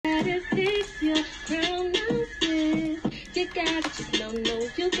don't know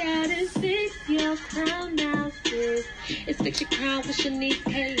you gotta fix your crown now, sis. It's fix your crown, what you need,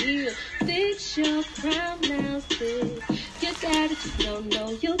 can't heal. Fix your crown now, sis. You gotta just don't know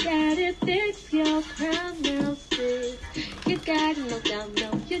you gotta fix your crown now, sis. You gotta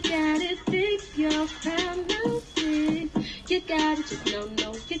no, you gotta fix your crown now, sis. You gotta just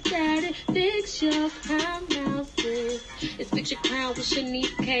no, you gotta fix your crown now, sis. It's fix your crown, what you need,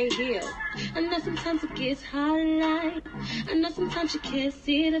 can't heal. I know sometimes it gets hard in life. I know sometimes you can't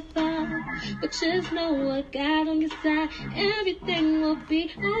see the fire, but just know what God on your side. Everything will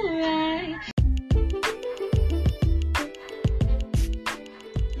be alright.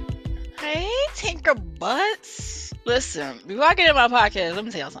 Hey, Tinker Butts. Listen, before I get in my podcast, let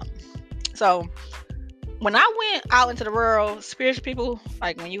me tell y'all something. So, when I went out into the world, spiritual people,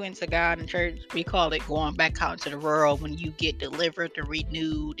 like when you into God and church, we call it going back out into the world when you get delivered and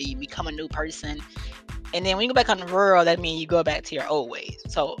renewed and you become a new person. And then when you go back on the world, that means you go back to your old ways.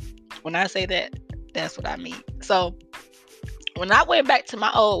 So when I say that, that's what I mean. So when I went back to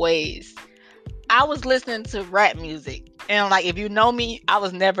my old ways, I was listening to rap music. And like, if you know me, I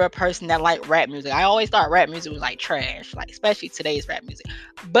was never a person that liked rap music. I always thought rap music was like trash, like especially today's rap music.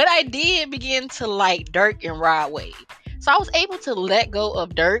 But I did begin to like Dirk and Rod Wave. So I was able to let go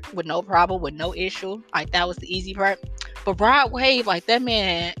of Dirk with no problem, with no issue. Like that was the easy part. But Rod Wave, like that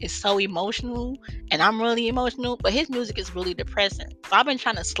man is so emotional, and I'm really emotional, but his music is really depressing. So I've been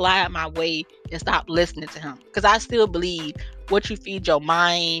trying to slide my way and stop listening to him, because I still believe what you feed your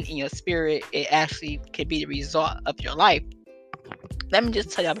mind and your spirit, it actually can be the result of your life. Let me just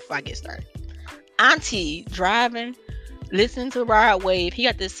tell y'all before I get started. Auntie driving, listening to Rod Wave. He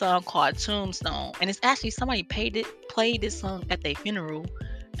got this song called Tombstone, and it's actually somebody played this song at their funeral,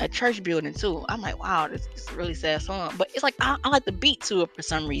 a church building too. I'm like, wow, this is a really sad song. But it's like I like the beat to it for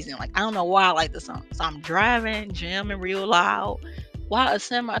some reason. Like I don't know why I like the song. So I'm driving, jamming real loud, while a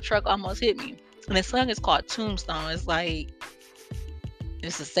semi truck almost hit me. And the song is called Tombstone. It's like,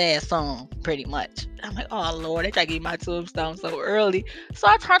 it's a sad song, pretty much. I'm like, oh Lord, they try to give me my tombstone so early. So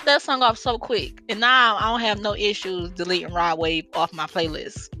I turned that song off so quick. And now I don't have no issues deleting Rod Wave off my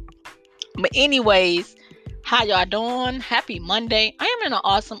playlist. But anyways, how y'all doing? Happy Monday. I am in an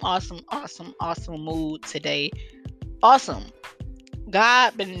awesome mood today. Awesome.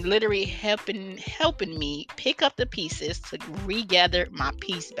 God been literally helping me pick up the pieces to regather my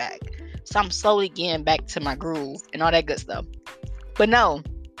peace back. So I'm slowly getting back to my groove and all that good stuff. But no,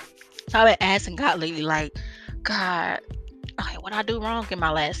 so I've been asking God lately, like, God, okay, what I do wrong in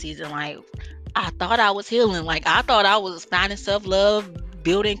my last season? Like, I thought I was healing. Like, I thought I was finding self-love,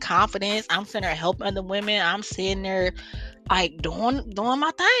 building confidence. I'm sitting there helping other women. I'm sitting there, like, doing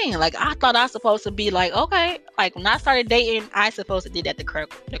my thing. Like, I thought I was supposed to be like, okay, like, when I started dating, I supposed to do that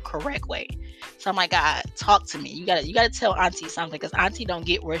the correct way. So I'm like, God, talk to me. You gotta tell Auntie something, because Auntie don't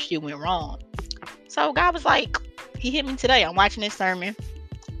get where she went wrong. So God was like, he hit me today. I'm watching this sermon,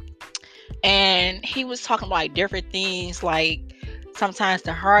 and he was talking about like different things. Like sometimes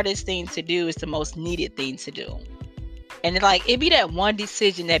the hardest thing to do is the most needed thing to do. And like, it'd be that one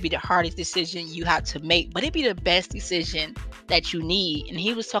decision that be the hardest decision you have to make, but it'd be the best decision that you need. And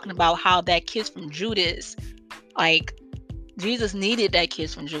he was talking about how that kiss from Judas, like Jesus needed that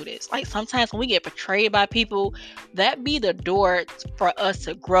kiss from Judas. Like sometimes when we get betrayed by people, that be the door for us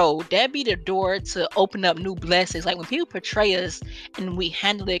to grow. That be the door to open up new blessings. Like when people betray us and we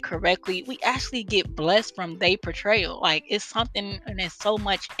handle it correctly, we actually get blessed from their betrayal. Like it's something, and there's so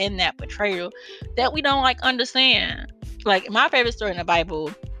much in that betrayal that we don't like understand. Like my favorite story in the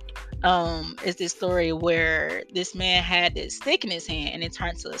Bible is this story where this man had this stick in his hand and it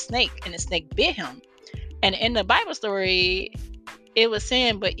turned to a snake, and the snake bit him. And in the Bible story, it was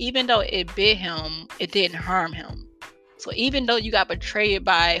saying, but even though it bit him, it didn't harm him. So even though you got betrayed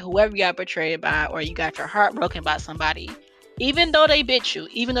by whoever you got betrayed by, or you got your heart broken by somebody, even though they bit you,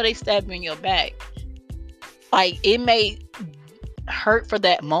 even though they stabbed you in your back, like it may hurt for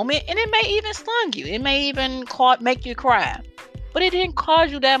that moment, and it may even stung you. It may even make you cry. But it didn't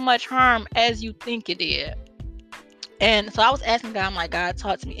cause you that much harm as you think it did. And so I was asking God, I'm like, God,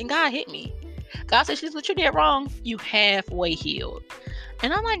 talk to me. And God hit me. God said, "She's what you did wrong. You halfway healed."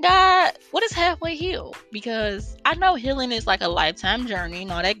 And I'm like, God, what is halfway healed? Because I know healing is like a lifetime journey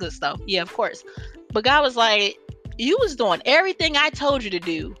and all that good stuff. Yeah, of course. But God was like, you was doing everything I told you to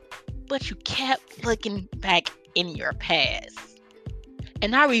do, but you kept looking back in your past.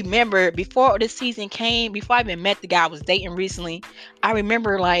 And I remember before this season came, before I even met the guy I was dating recently, I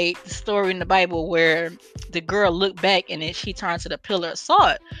remember like the story in the Bible where the girl looked back and then she turned to the pillar of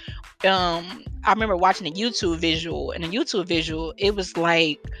salt. I remember watching a YouTube visual, and the YouTube visual, it was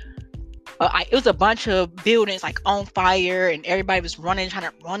like it was a bunch of buildings like on fire, and everybody was running, trying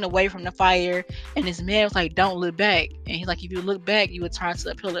to run away from the fire. And this man was like, "Don't look back." And he's like, "If you look back, you would turn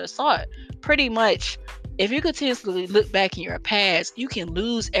to a pillar of salt." Pretty much, if you continuously look back in your past, you can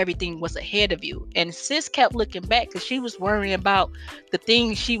lose everything what's ahead of you. And sis kept looking back because she was worrying about the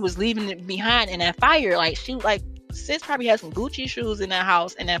things she was leaving behind in that fire. Like sis probably had some Gucci shoes in that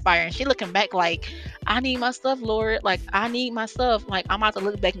house in that fire, and she looking back like, "I need my stuff, Lord. Like, I need my stuff. Like, I'm about to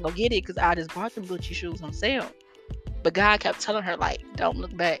look back and go get it because I just bought them Gucci shoes on sale." But God kept telling her, like, "Don't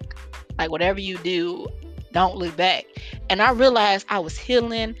look back. Like, whatever you do, don't look back." And I realized I was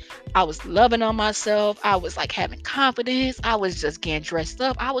healing. I was loving on myself. I was like having confidence. I was just getting dressed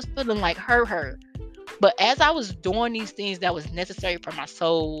up. I was feeling like her. But as I was doing these things that was necessary for my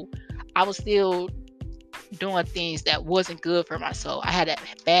soul, I was still doing things that wasn't good for my soul. I had a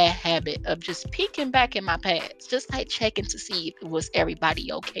bad habit of just peeking back in my past, just like checking to see if it was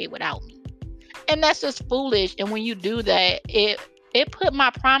everybody okay without me. And that's just foolish. And when you do that, it put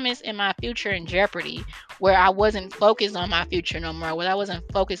my promise and my future in jeopardy, where I wasn't focused on my future no more, where I wasn't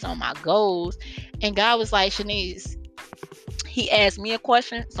focused on my goals. And God was like, "Shanice," he asked me a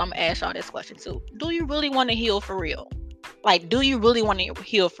question, so I'm gonna ask y'all this question too. Do you really want to heal for real? Like, do you really want to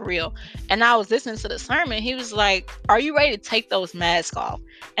heal for real? And I was listening to the sermon. He was like, "Are you ready to take those masks off?"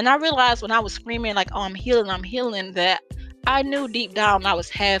 And I realized when I was screaming, like, "Oh, I'm healing," that I knew deep down I was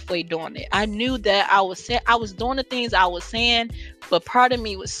halfway doing it. I knew that I was doing the things I was saying, but part of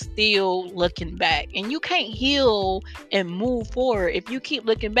me was still looking back. And you can't heal and move forward if you keep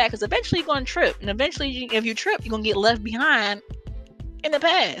looking back, because eventually you're going to trip. And eventually, if you trip, you're going to get left behind in the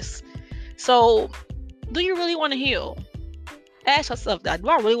past. So, do you really want to heal? Ask yourself that. Do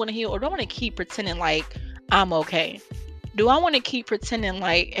I really want to heal, or do I want to keep pretending like I'm okay? Do I want to keep pretending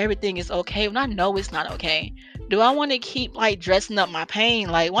like everything is okay when I know it's not okay? Do I want to keep like dressing up my pain?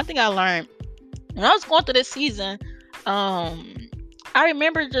 Like, one thing I learned when I was going through this season, I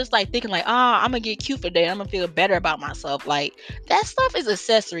remember just like thinking like, I'm gonna get cute for today. I'm gonna feel better about myself. Like, that stuff is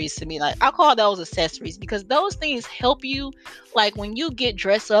accessories to me. Like, I call those accessories because those things help you. Like, when you get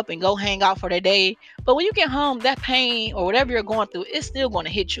dressed up and go hang out for the day, but when you get home, that pain or whatever you're going through, it's still going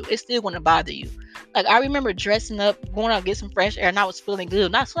to hit you. It's still going to bother you. Like, I remember dressing up, going out, get some fresh air, and I was feeling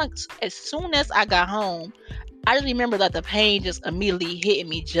good. Not so, like, as soon as I got home, I just remember that the pain just immediately hit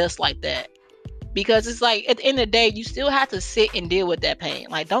me just like that. Because it's like, at the end of the day, you still have to sit and deal with that pain.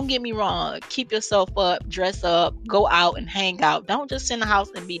 Like, don't get me wrong. Keep yourself up, dress up, go out and hang out. Don't just sit in the house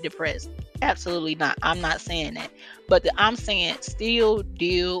and be depressed. Absolutely not. I'm not saying that. But I'm saying still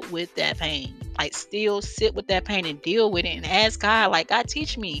deal with that pain. Like, still sit with that pain and deal with it and ask God, like, "God,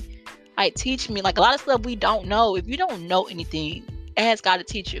 teach me. Like, teach me." Like, a lot of stuff we don't know. If you don't know anything, ask God to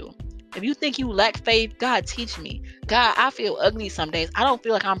teach you. If you think you lack faith, God, teach me. God, I feel ugly some days. I don't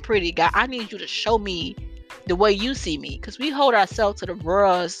feel like I'm pretty. God, I need you to show me the way you see me. Because we hold ourselves to the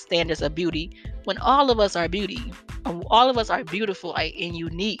world's standards of beauty when all of us are beauty. All of us are beautiful, like, and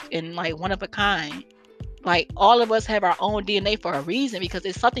unique and like one of a kind. Like, all of us have our own DNA for a reason, because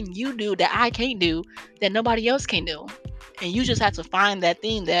it's something you do that I can't do, that nobody else can do. And you just have to find that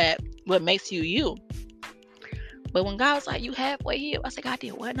thing that what makes you you. But when God was like, "You halfway healed," I said, "God,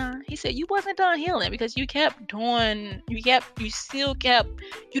 did what now?" He said, "You wasn't done healing because you didn't want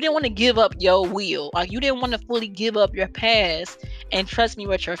to give up your will. Like, you didn't want to fully give up your past and trust me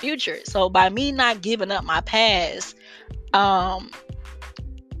with your future." So by me not giving up my past, I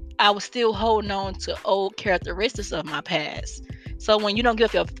was still holding on to old characteristics of my past. So when you don't give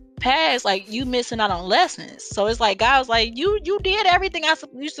up your past, like, you missing out on lessons. So it's like God was like, you did everything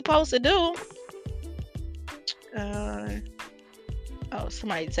you supposed to do.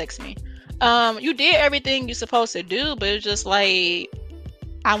 Somebody text me. You did everything you're supposed to do, but it's just like,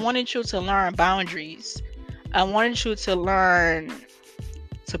 I wanted you to learn boundaries. I wanted you to learn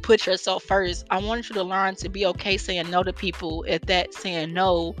to put yourself first. I wanted you to learn to be okay saying no to people if that saying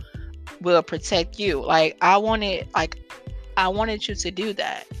no will protect you. Like, I wanted you to do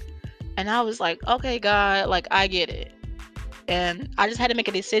that. And I was like, "Okay, God, like, I get it." And I just had to make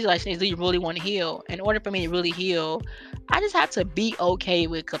a decision, like, "Do you really want to heal?" In order for me to really heal, I just have to be okay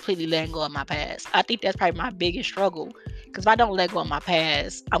with completely letting go of my past. I think that's probably my biggest struggle. Because if I don't let go of my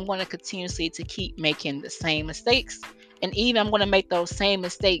past, I'm going to continuously to keep making the same mistakes. And even I'm going to make those same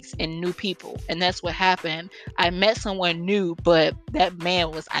mistakes in new people. And that's what happened. I met someone new, but that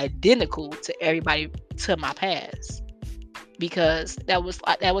man was identical to everybody, to my past. Because that was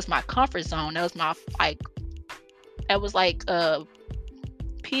my comfort zone. That was like a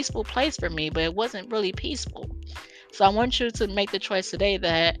peaceful place for me, but it wasn't really peaceful. So I want you to make the choice today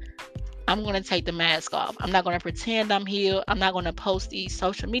that I'm going to take the mask off. I'm not going to pretend I'm healed. I'm not going to post these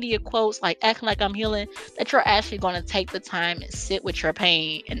social media quotes like acting like I'm healing. That you're actually going to take the time and sit with your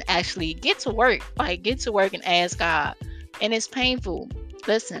pain and actually get to work. Like, get to work and ask God. And it's painful.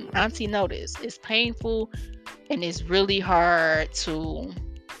 Listen, Auntie, notice it's painful and it's really hard to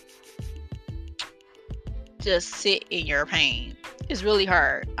just sit in your pain. It's really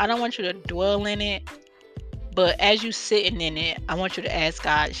hard. I don't want you to dwell in it. But as you sitting in it, I want you to ask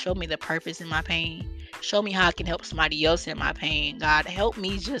God, show me the purpose in my pain. Show me how I can help somebody else in my pain. God, help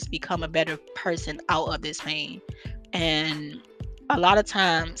me just become a better person out of this pain. And a lot of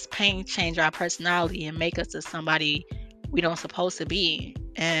times, pain change our personality and make us to somebody we don't supposed to be.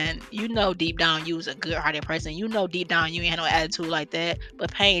 And you know deep down you was a good-hearted person. You know deep down you ain't had no attitude like that.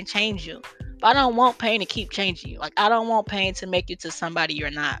 But pain changed you. But I don't want pain to keep changing you. Like, I don't want pain to make you to somebody you're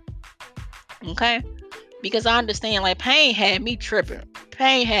not. Okay? Because I understand, like, pain had me tripping.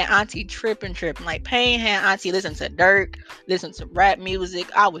 Pain had Auntie tripping. Like, pain had Auntie listen to Dirk, listen to rap music.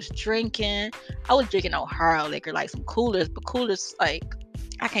 I was drinking. I was drinking no hard liquor, like some coolers. But coolers, like,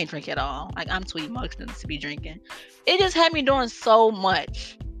 I can't drink at all. Like, I'm too emotional to be drinking. It just had me doing so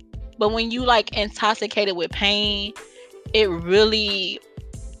much. But when you, like, intoxicated with pain, it really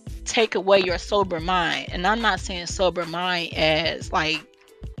take away your sober mind. And I'm not saying sober mind as, like,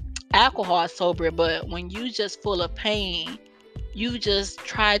 alcohol sober, but when you just full of pain, you just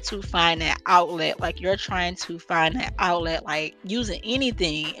try to find that outlet. Like, you're trying to find that outlet, like using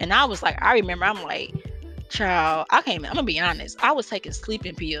anything. And I was like, I remember, I'm like, child, I'm gonna be honest, I was taking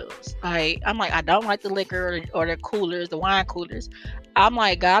sleeping pills. Like, I'm like, I don't like the liquor or the coolers, the wine coolers. I'm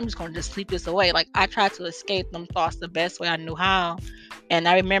like, God, I'm just gonna just sleep this away. Like, I tried to escape them thoughts the best way I knew how. And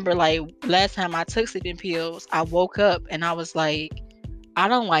I remember, like, last time I took sleeping pills, I woke up and I was like, I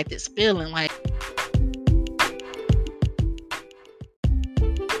don't like this feeling. Like,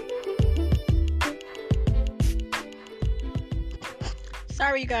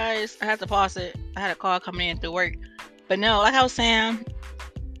 sorry, you guys, I had to pause it. I had a call coming in through work. But no, like I was saying,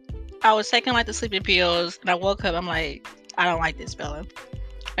 I was taking like the sleeping pills and I woke up. I'm like, I don't like this feeling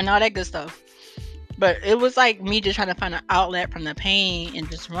and all that good stuff. But it was like me just trying to find an outlet from the pain and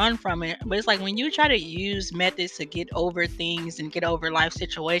just run from it. But it's like when you try to use methods to get over things and get over life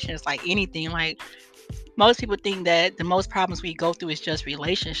situations, like anything, like most people think that the most problems we go through is just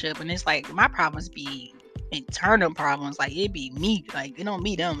relationship. And it's like my problems be internal problems. Like, it be me. Like, it don't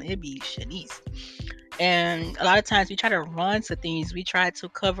be them. It be Shanice. And a lot of times we try to run to things. We try to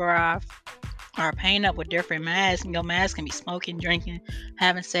cover our pain up with different masks. And your mask can be smoking, drinking,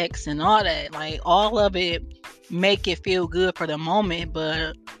 having sex, and all that. Like, all of it make it feel good for the moment.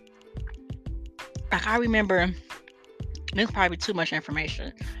 But like, I remember, this is probably too much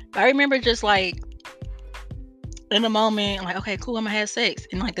information, but I remember just like in the moment, like, okay, cool, I'm gonna have sex,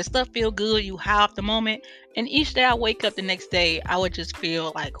 and like the stuff feel good, you high off the moment, and each day I wake up the next day, I would just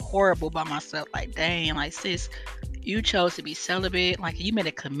feel like horrible by myself. Like, dang, like, sis, you chose to be celibate. Like, you made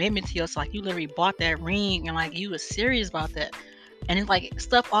a commitment to yourself. Like, you literally bought that ring, and like, you was serious about that. And it's like,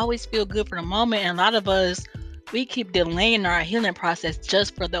 stuff always feel good for the moment, and a lot of us, we keep delaying our healing process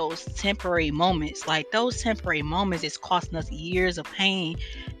just for those temporary moments. Like, those temporary moments is costing us years of pain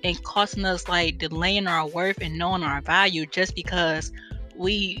and costing us, like, delaying our worth and knowing our value just because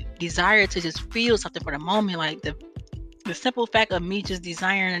we desire to just feel something for the moment. Like, the simple fact of me just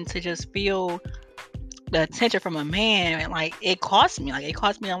desiring to just feel the attention from a man, and like, it cost me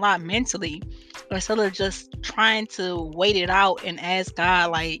a lot mentally, instead of just trying to wait it out and ask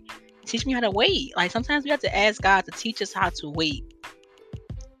God, like, teach me how to wait. Like, sometimes we have to ask God to teach us how to wait,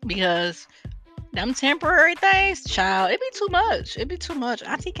 because them temporary things, child, it be too much.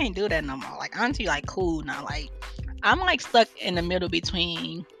 Auntie can't do that no more. Like, Auntie, like, cool now. Like, I'm like stuck in the middle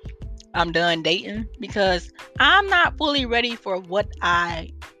between I'm done dating because I'm not fully ready for what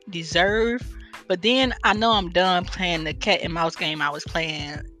I deserve, but then I know I'm done playing the cat and mouse game I was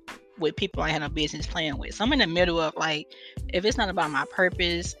playing with people I had no business playing with. So I'm in the middle of, like, if it's not about my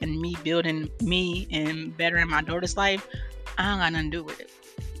purpose and me building me and bettering my daughter's life, I don't got nothing to do with it.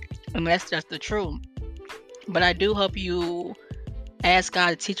 And that's just the truth. But I do hope you ask God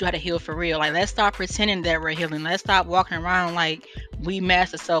to teach you how to heal for real. Like, let's stop pretending that we're healing. Let's stop walking around like we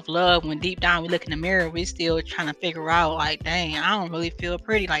master self-love when deep down we look in the mirror, we still trying to figure out, like, dang, I don't really feel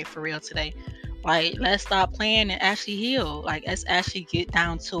pretty, like, for real today. Like, let's stop playing and actually heal. Like, let's actually get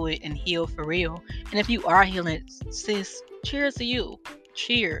down to it and heal for real. And if you are healing, sis, cheers to you.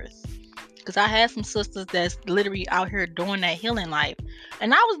 Cheers. Because I had some sisters that's literally out here doing that healing life.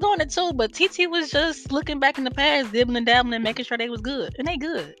 And I was doing it too, but TT was just looking back in the past, dibbling and dabbling and making sure they was good. And they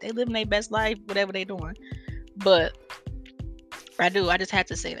good. They living their best life, whatever they doing. But I just had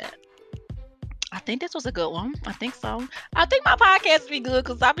to say that. I think this was a good one. I think so. I think my podcast will be good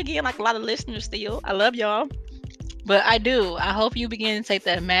because I've been getting like a lot of listeners still. I love y'all. But I do. I hope you begin to take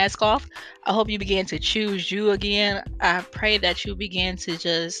that mask off. I hope you begin to choose you again. I pray that you begin to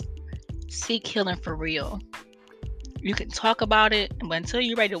just seek healing for real. You can talk about it, but until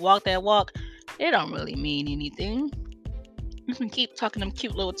you're ready to walk that walk, it don't really mean anything. You can keep talking them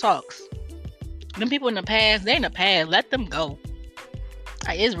cute little talks. Them people in the past, they in the past. Let them go.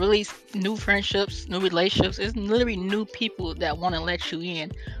 Like, it's really new friendships, new relationships. It's literally new people that want to let you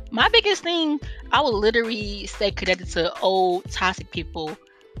in. My biggest thing, I would literally stay connected to old toxic people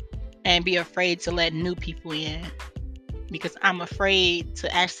and be afraid to let new people in because I'm afraid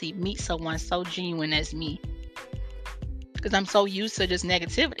to actually meet someone so genuine as me because I'm so used to just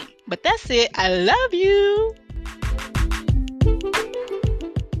negativity. But that's it. I love you.